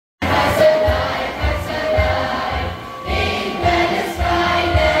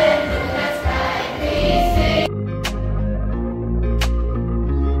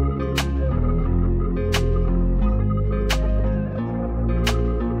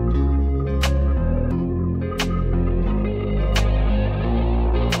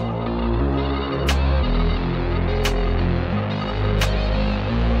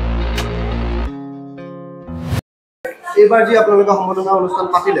এইবাৰ যি আপোনালোকে সম্বোধনা অনুষ্ঠান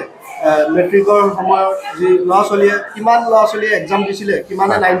পাতিলে মেট্ৰিকৰ সময়ত যি ল'ৰা ছোৱালীয়ে এক্সাম দিছিলে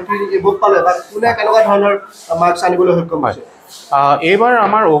কিমানে 90 এবভ পালে বা কোনে কেনেকুৱা ধৰণৰ মাৰ্কছ আনিবলৈ সক্ষম হৈছে এইবাৰ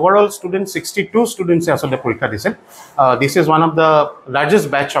আমাৰ ওভাৰঅল ষ্টুডেণ্ট 62 ষ্টুডেণ্টছে আচলতে পৰীক্ষা দিছিল this is one of the largest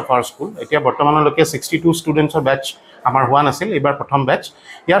batch of hour school এতিয়া বৰ্তমানলৈকে 62 ষ্টুডেণ্টছৰ বেটচ আমাৰ হোৱা নাছিল এইবাৰ প্ৰথম বেটচ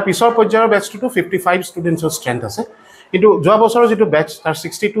ইয়াৰ পিছৰ পৰ্যায়ৰ বেটচটোতো 55 ষ্টুডেণ্টছৰ ষ্ট্ৰেংথ আছে কিন্তু যোৱা বছৰৰ যিটো বেটচ তাৰ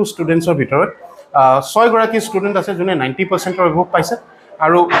 62 ষ্টুডেণ্টছৰ ভিতৰত 6 গৰাকী ষ্টুডেণ্ট আছে যোনে 90%ৰ এবভ পাইছে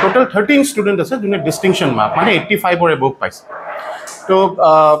আৰু টোটেল 13 ষ্টুডেণ্ট আছে যোনে ডিষ্টিংশ্যন মাৰ্ক মানে 85ৰ এবভ পাইছে তো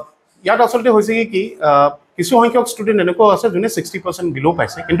ইয়াত আচলতে হৈছে কি কিছু সংখ্যক ষ্টুডেণ্ট এনেকুৱাও আছে যোনে 60% বিলো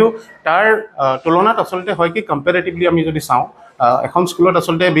পাইছে কিন্তু তাৰ তুলনাত আচলতে হয় কি কম্পেৰেটিভলি আমি যদি চাওঁ এখন স্কুলত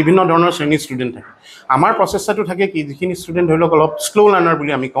আচলতে বিভিন্ন ধৰণৰ শ্ৰেণীৰ ষ্টুডেণ্ট থাকে আমাৰ প্ৰচেষ্টাটো থাকে কি যিখিনি ষ্টুডেণ্ট ধৰি লওক অলপ শ্ল' লাৰ্ণাৰ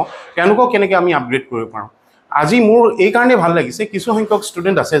বুলি আমি কওঁ তেওঁলোকক কেনেকৈ আমি আপগ্ৰেড কৰিব পাৰোঁ আজি মোৰ এই কাৰণে ভাল লাগিছে কিছু সংখ্যক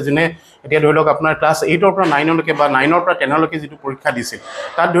ষ্টুডেণ্ট আছে যোনে এতিয়া ধৰি লওক আপোনাৰ ক্লাছ 8ৰ পৰা 9লৈকে বা 9ৰ পৰা 10লৈকে যিটো পৰীক্ষা দিছিল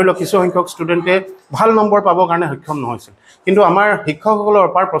তাত ধৰি লওক কিছু সংখ্যক ষ্টুডেণ্টে ভাল নম্বৰ পাবৰ কাৰণে সক্ষম নহৈছিল কিন্তু আমাৰ শিক্ষকসকলৰ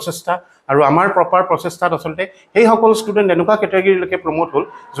অপাৰ প্ৰচেষ্টা আৰু আমাৰ প্ৰপাৰ প্ৰচেষ্টাত আচলতে সেই সকল ষ্টুডেণ্ট এনেকুৱা কেটেগৰীলৈকে প্ৰমোট হ'ল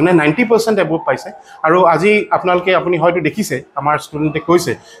যোনে 90% এবভ পাইছে আৰু আজি আপুনি হয়তো দেখিছে আমাৰ ষ্টুডেণ্টে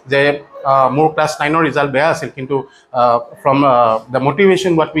কৈছে যে মোৰ ক্লাছ 9ৰ ৰিজাল্ট বেয়া আছিল কিন্তু from the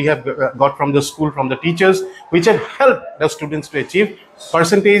motivation what we have gut from the school from the teachers which have help the students two achieve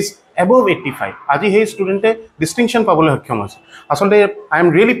percentage above 85 আজি সেই ষ্টুডেণ্টে ডিষ্টিংশ্যন পাবলৈ সক্ষম হৈছে আচলতে I am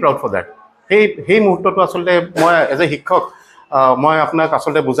really proud for that সেই মুহূৰ্তটো আচলতে মই এজ এ শিক্ষক মই আপোনাক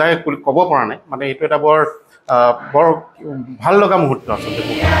আচলতে বুজাই ক'ব পৰা নাই মানে এইটো এটা বৰ ভাল লগা মুহূৰ্ত আচলতে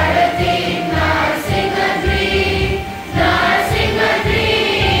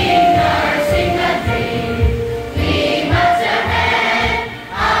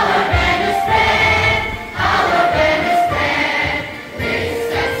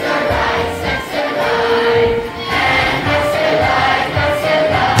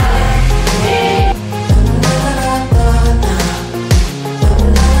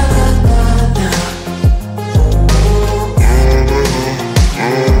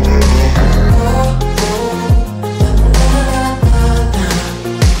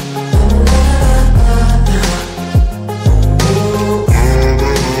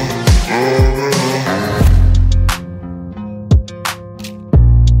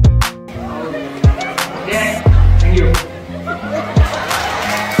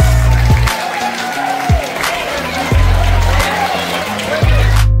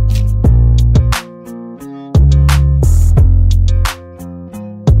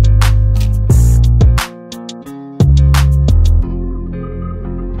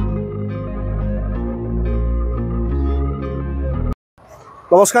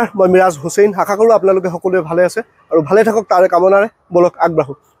নমস্কাৰ মই মিৰাজ হুছেইন আশা কৰোঁ আপোনালোকে সকলোৱে ভালে আছে আৰু ভালে থাকক তাৰে কামনাৰে বলক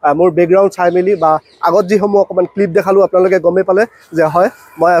আগবাঢ়ো মোৰ বেকগ্ৰাউণ্ড চাই মেলি বা আগত যিসমূহ অকণমান ক্লিপ দেখালোঁ আপোনালোকে গমেই পালে যে হয়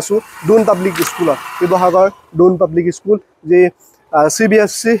মই আছোঁ ডুন পাব্লিক স্কুলত শিৱসাগৰ ডুন পাব্লিক স্কুল যি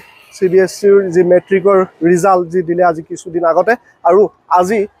CBSEৰ যি মেট্ৰিকৰ ৰিজাল্ট যি দিলে আজি কিছুদিন আগতে আৰু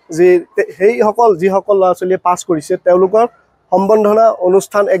আজি যিসকল ল'ৰা ছোৱালীয়ে পাছ কৰিছে তেওঁলোকৰ সম্বৰ্ধনা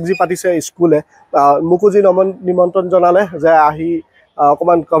অনুষ্ঠান যি পাতিছে স্কুলে মোকো যি নিমন্ত্ৰণ জনালে যে আহি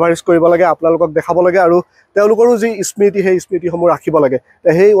অকণমান কভাৰেজ কৰিব লাগে আপোনালোকক দেখাব লাগে আৰু তেওঁলোকৰো যি স্মৃতি সেই স্মৃতিসমূহ ৰাখিব লাগে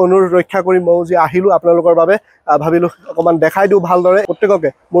সেই অনুৰোধ ৰক্ষা কৰি ময়ো যি আহিলোঁ আপোনালোকৰ বাবে ভাবিলোঁ অকণমান দেখাই দিওঁ ভালদৰে প্ৰত্যেককে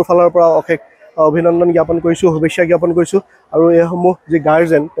মোৰ ফালৰ পৰা অশেষ অভিনন্দন জ্ঞাপন কৰিছোঁ শুভেচ্ছা জ্ঞাপন কৰিছোঁ আৰু এইসমূহ যি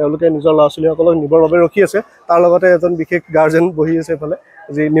গাৰ্জেন তেওঁলোকে নিজৰ ল'ৰা ছোৱালীসকলক নিবৰ বাবে ৰখি আছে তাৰ লগতে এজন বিশেষ গাৰ্জেন বহি আছে এইফালে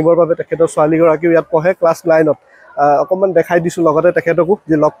যি নিবৰ বাবে তেখেতৰ ছোৱালীগৰাকীও ইয়াত পঢ়ে ক্লাছ 9ত অকণমান দেখাই দিছোঁ লগতে তেখেতকো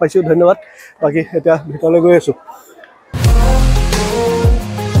যি লগ পাইছোঁ ধন্যবাদ বাকী এতিয়া ভিতৰলৈ গৈ আছোঁ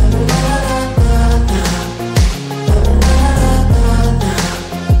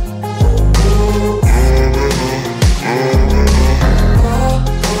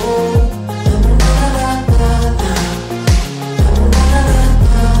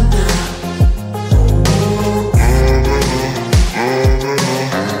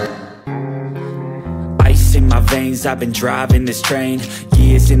I've been driving this train,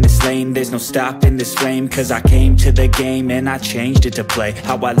 years in this lane, there's no stopping this flame. Cause I came to the game and I changed it to play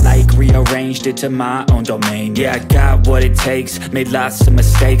how I like, rearranged it to my own domain. Yeah, I got what it takes, made lots of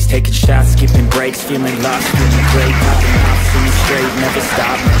mistakes, taking shots, skipping breaks, feeling lost, feeling great, popping off, seeing straight, never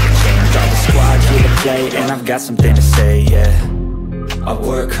stop, never change. All the squad here to play and I've got something to say, yeah. I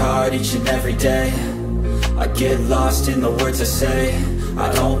work hard each and every day, I get lost in the words I say, I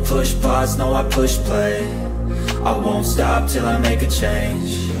don't push pause, no I push play, I won't stop till I make a change.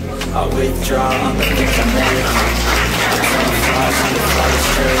 I withdraw on the things I make, I turn flaws into flawless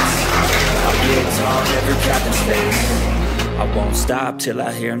traits, I get tall, never cap in space, I won't stop till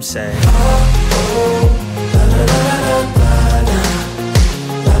I hear him say, oh, oh, la, la, la, la.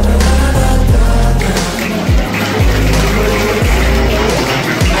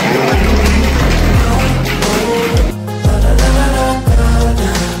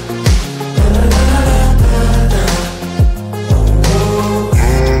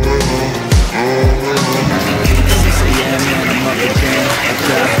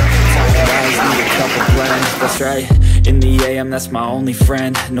 In the AM, that's my only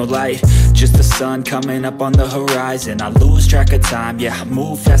friend. No light, just the sun coming up on the horizon. I lose track of time, yeah, I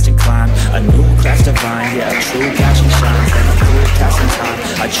move fast and climb. A new class divine, yeah, a true passion shines. And I'm through passing time,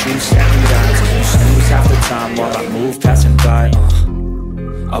 I choose stacking dimes. You snooze half the time while I move passing by.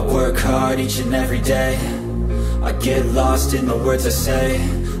 I work hard each and every day. I get lost in the words I say.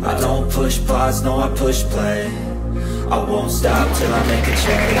 I don't push pause, no, I push play. I won't stop till I make a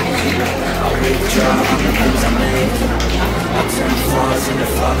change. I'll withdraw on the things I make. I'll turn flaws into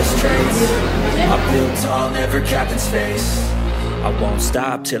flawless traits. I build tall, never capped in space. I won't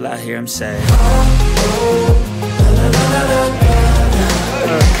stop till I hear him say,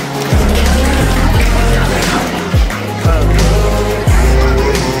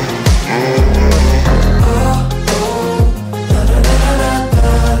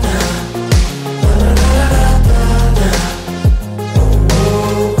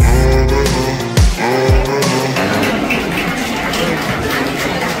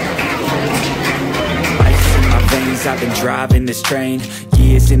 I've been driving this train,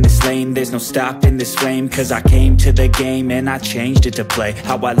 years in this lane, there's no stopping this flame. Cause I came to the game and I changed it to play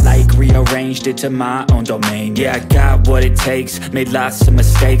how I like, rearranged it to my own domain. Yeah, I got what it takes, made lots of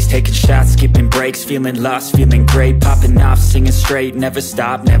mistakes, taking shots, skipping breaks, feeling lost, feeling great, popping off, singing straight, never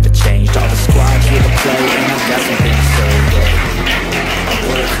stopped, never changed. All the squad here to play and I've got something to say, yeah. I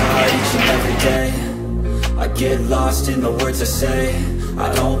work hard each and every day. I get lost in the words I say.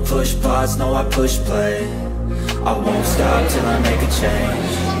 I don't push pause, no, I push play. I won't stop till I make a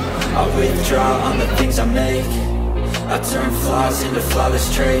change. I withdraw on the things I make. I turn flaws into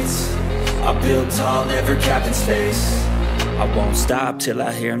flawless traits. I build tall, never capped in space. I won't stop till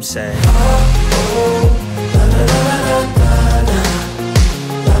I hear him say,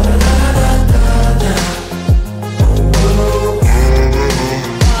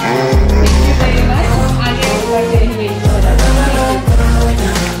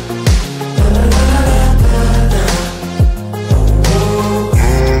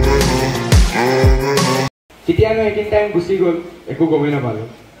 যেতিয়া আমি একিন time গুচি গ'ল একো গমেই নাপালোঁ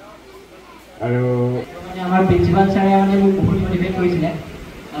আৰু মানে আমাৰ প্ৰিন্সিপাল ছাৰে মানে মোক বহুত মটিভেট কৰিছিলে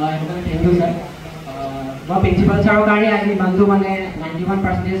সেইকাৰণে থেংক ইউ ছাৰ মই প্ৰিন্সিপাল ছাৰৰ কাৰণে আজি ইমানটো মানে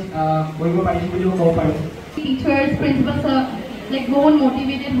 91% কৰিব পাৰিছোঁ বুলিও ক'ব পাৰোঁ টিচাৰ্ছ প্ৰিন্সিপাল ছাৰ লাইক বহুত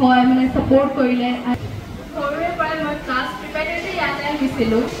মটিভেটেড হয় মানে ছাপোৰ্ট কৰিলে সৰুৰে পৰা মই ক্লাছ প্ৰিপেয়াৰতে ইয়াতে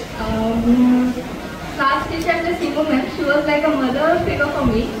আহিছিলোঁ ক্লাছ টিচাৰ যে চিমু মেম শ্বি ৱাজ লাইক আ mother figure for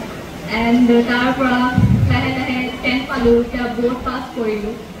me and তাৰ পৰা লাহে লাহে 10th পালোঁ এতিয়া বৰ্ড পাছ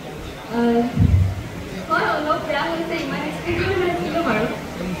কৰিলোঁ হয় অলপ বেয়া হৈছে ইমান এক্সপেক্ট কৰি নাছিলোঁ বাৰু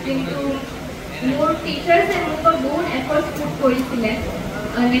কিন্তু মোৰ টিচাৰ্ছে মোৰ পৰা বহুত এফৰ্টছ পুট কৰিছিলে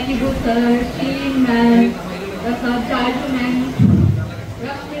নেকিবু ছাৰ শ্ৰী মেম তাৰপিছত জাৰ্জু মেম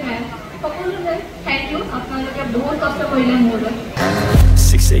ৰশ্মি মেম সকলোকে থেংক ইউ আপোনালোকে বহুত কষ্ট কৰিলে মোৰ লগত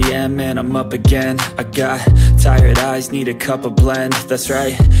 6 a.m. and I'm up again. I got tired eyes, need a cup of blend. That's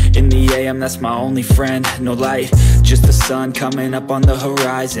right, in the AM, that's my only friend. No light, just the sun coming up on the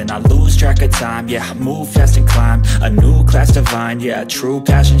horizon. I lose track of time, yeah, I move fast and climb. A new class divine, yeah, true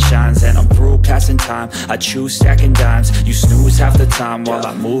passion shines. And I'm through passing time, I choose stacking dimes. You snooze half the time while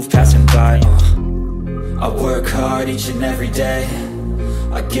I move passing by. I work hard each and every day.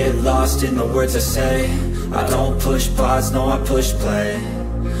 I get lost in the words I say. I don't push pause, no, I push play.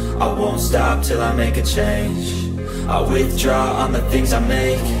 I won't stop till I make a change. I withdraw on the things I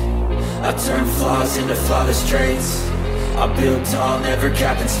make. I turn flaws into flawless traits. I build tall, never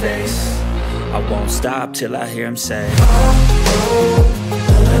capped in space. I won't stop till I hear him say,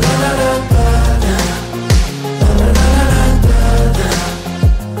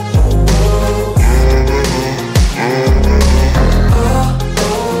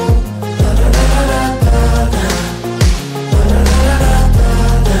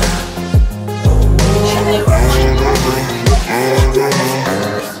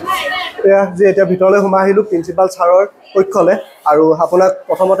 যে এতিয়া ভিতৰলৈ সোমাই আহিলোঁ principal ছাৰৰ কক্ষলৈ আৰু আপোনাক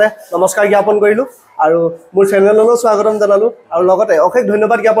প্ৰথমতে নমস্কাৰ জ্ঞাপন কৰিলোঁ আৰু মোৰ চেনেললৈ স্বাগতম জনালোঁ আৰু লগতে অশেষ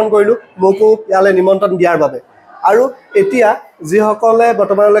ধন্যবাদ জ্ঞাপন কৰিলোঁ মোকো ইয়ালৈ নিমন্ত্ৰণ দিয়াৰ বাবে আৰু এতিয়া যিসকলে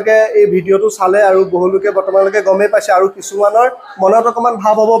বৰ্তমানলৈকে এই ভিডিঅ'টো চালে আৰু বহুলোকে বৰ্তমানলৈকে গমেই পাইছে আৰু কিছুমানৰ মনত অকণমান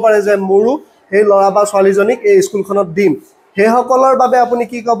ভাৱ হ'ব পাৰে যে মোৰো সেই ল'ৰা বা ছোৱালীজনীক এই স্কুলখনত দিম সেইসকলৰ বাবে আপুনি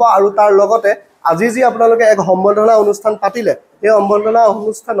কি ক'ব আৰু তাৰ লগতে আজি যি আপোনালোকে এক সম্বৰ্ধনা অনুষ্ঠান পাতিলে এই সম্বৰ্ধনা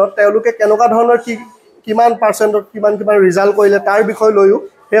অনুষ্ঠানত তেওঁলোকে কেনেকুৱা ধৰণৰ কিমান পাৰ্চেণ্টত কিমান ৰিজাল্ট কৰিলে তাৰ বিষয় লৈও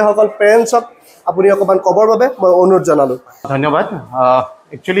সেইসকল পেৰেণ্টছক আপুনি অকণমান ক'বৰ বাবে মই অনুৰোধ জনালোঁ। ধন্যবাদ।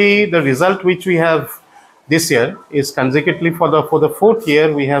 Actually, the result which we have this year is consecutively for the fourth year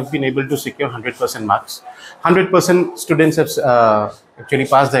we have been able to secure 100% marks. 100% students have actually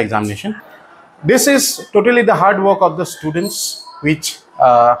passed the examination. This is totally the hard work of the students which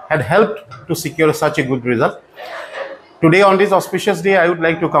had helped to secure such a good result. Today on this auspicious day, I would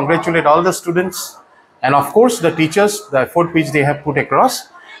like to congratulate all the students and of course the teachers, the effort which they have put across,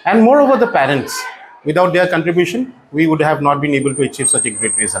 and moreover the parents. Without their contribution, we would have not been able to achieve such a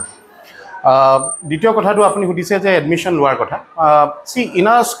great result. দ্বিতীয় কথাটো আপুনি সুধিছে যে admission লোৱাৰ কথা। C in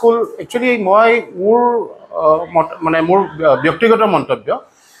a school actually মই মোৰ ব্যক্তিগত মন্তব্য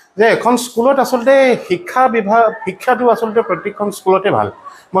যে এখন স্কুলত আচলতে শিক্ষাটো আচলতে প্ৰত্যেকখন স্কুলতে ভাল।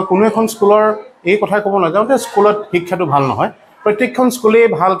 মই কোনো এখন স্কুলৰ এই কথা ক'ব নাযাওঁ যে স্কুলত শিক্ষাটো ভাল নহয়, প্ৰত্যেকখন স্কুলেই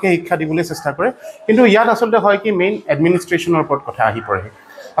ভালকৈ শিক্ষা দিবলৈ চেষ্টা কৰে, কিন্তু ইয়াত আচলতে হয় কি মেইন এডমিনিষ্ট্ৰেশ্যনৰ ওপৰত কথা আহি পৰে।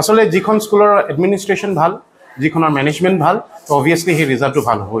 আচলতে যিখন স্কুলৰ এডমিনিষ্ট্ৰেশ্যন ভাল, যিখনৰ মেনেজমেণ্ট ভাল, তো অভিয়াছলি সেই ৰিজাল্টটো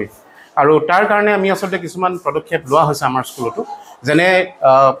ভাল হ'বই। আৰু তাৰ কাৰণে আমি আচলতে কিছুমান পদক্ষেপ লোৱা হৈছে আমাৰ স্কুলতো, যেনে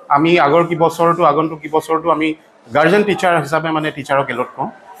আমি আগন্তুক বছৰটো আমি গাৰ্জেন টিচাৰ হিচাপে মানে টিচাৰক এলট কৰোঁ।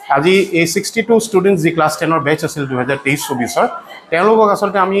 আজি এই 62 ষ্টুডেণ্টছ যি ক্লাছ 10ৰ বেচ আছিল 2023-24 তেওঁলোকক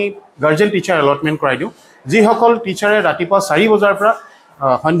আচলতে আমি গাৰ্জেন টিচাৰ এলটমেণ্ট কৰাই দিওঁ, যিসকল টিচাৰে ৰাতিপুৱা 4 বজাৰ পৰা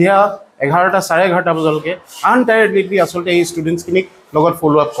সন্ধিয়া 11টা 11:30 বজালৈকে আনটায়াৰ্ডলি আচলতে এই ষ্টুডেণ্টছখিনিক লগত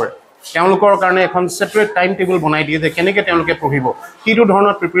ফ'ল' আপ কৰে। তেওঁলোকৰ কাৰণে এখন ছেপাৰেট টাইম টেবুল বনাই দিয়ে যে কেনেকৈ তেওঁলোকে পঢ়িব, কিটো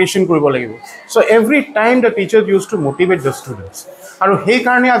ধৰণৰ প্ৰিপেৰেশ্যন কৰিব লাগিব। চ' every time the teachers use to motivate the students, আৰু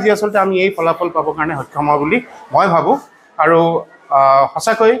সেইকাৰণে আজি আচলতে আমি এই ফলাফল পাবৰ কাৰণে সক্ষম হোৱা বুলি মই ভাবোঁ। আৰু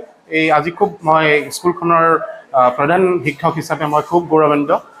সঁচাকৈ এই আজি খুব মই স্কুলখনৰ প্ৰধান শিক্ষক হিচাপে মই খুব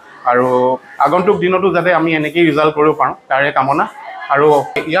গৌৰৱান্বিত, আৰু আগন্তুক দিনতো যাতে আমি এনেকেই ৰিজাল্ট কৰিব পাৰোঁ তাৰে কামনা। আৰু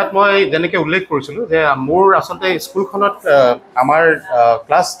ইয়াত মই যেনেকৈ উল্লেখ কৰিছিলোঁ যে মোৰ আচলতে স্কুলখনত আমাৰ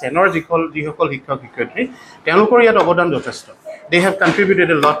ক্লাছ 10ৰ যিসকল শিক্ষক শিক্ষয়িত্ৰী তেওঁলোকৰ ইয়াত অৱদান যথেষ্ট। They have কণ্ট্ৰিবিউটেড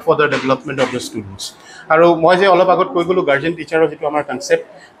A lot for the development of the students. আৰু মই যে অলপ আগত কৈ গ'লোঁ গাৰ্জেন টিচাৰৰ যিটো আমাৰ কনচেপ্ট,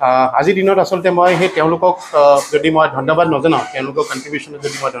 আজিৰ দিনত আচলতে মই সেই তেওঁলোকক যদি মই ধন্যবাদ নজনাওঁ, তেওঁলোকৰ কণ্ট্ৰিবিউশ্যনত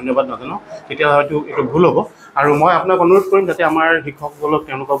যদি মই ধন্যবাদ নজনাওঁ তেতিয়া হয়তো এইটো ভুল হ'ব। আৰু মই আপোনাক অনুৰোধ কৰিম যাতে আমাৰ শিক্ষকসকলক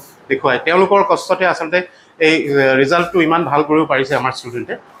তেওঁলোকক দেখুৱাই তেওঁলোকৰ কষ্টতে আচলতে এই ৰিজাল্টটো ইমান ভাল কৰিব পাৰিছে আমাৰ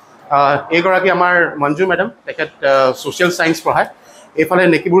ষ্টুডেণ্টে। এইগৰাকী আমাৰ মঞ্জু মেডাম, তেখেত ছ'চিয়েল ছায়েন্স পঢ়ায়। এইফালে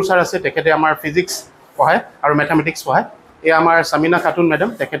নেকিবুৰ ছাৰ আছে, তেখেতে আমাৰ ফিজিক্স পঢ়ায় আৰু মেথামেটিক্স পঢ়ায়। এয়া আমাৰ সামিনা খাতুন মেডাম,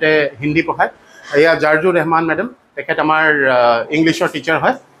 তেখেতে হিন্দী পঢ়ায়। এয়া জাৰ্জুৰ ৰেহমান মেডাম, তেখেত আমাৰ ইংলিছৰ টিচাৰ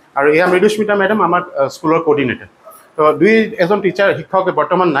হয়। আৰু এয়া মৃদুস্মিতা মেডাম আমাৰ স্কুলৰ কোঅৰ্ডিনেটৰ। তো এজন টিচাৰ শিক্ষক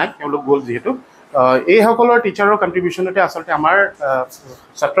বৰ্তমান নাই, তেওঁলোক গ'ল যিহেতু। এইসকলৰ টিচাৰৰ কণ্ট্ৰিবিউশ্যনতে আচলতে আমাৰ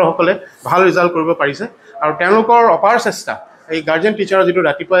ছাত্ৰসকলে ভাল ৰিজাল্ট কৰিব পাৰিছে। আৰু তেওঁলোকৰ অপাৰ চেষ্টা, এই গাৰ্জেন টিচাৰৰ যিটো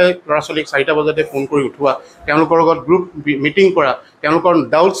ৰাতিপুৱাই ল'ৰা ছোৱালীক 4টা বজাতে ফোন কৰি উঠোৱা, তেওঁলোকৰ লগত গ্ৰুপ মিটিং কৰা, তেওঁলোকৰ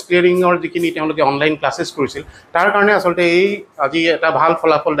ডাউটছ ক্লিয়াৰিঙৰ যিখিনি তেওঁলোকে অনলাইন ক্লাছেছ কৰিছিল, তাৰ কাৰণে আচলতে এই আজি এটা ভাল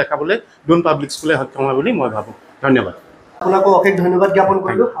ফলাফল দেখাবলৈ ডুন পাব্লিক স্কুলে সক্ষম হয় বুলি মই ভাবোঁ। ধন্যবাদ। আপোনাকো অশেষ ধন্যবাদ জ্ঞাপন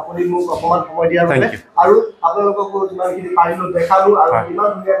কৰিলোঁ, আপুনি মোক অকণমান সময় দিয়াৰ বাবে। আৰু আপোনালোককো যিমানখিনি পাৰিলোঁ দেখালোঁ, আৰু ইমান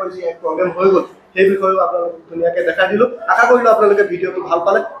ধুনীয়াকৈ যি এক প্ৰগ্ৰেম হৈ গ'ল সেই বিষয়েও আপোনালোকক ধুনীয়াকৈ দেখাই দিলোঁ। আশা কৰিলোঁ আপোনালোকে ভিডিঅ'টো ভাল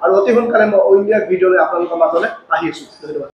পালে, আৰু অতি সোনকালে মই অন্য ভিডিঅ'লৈ আপোনালোকৰ মাজলৈ আহি আছোঁ। ধন্যবাদ।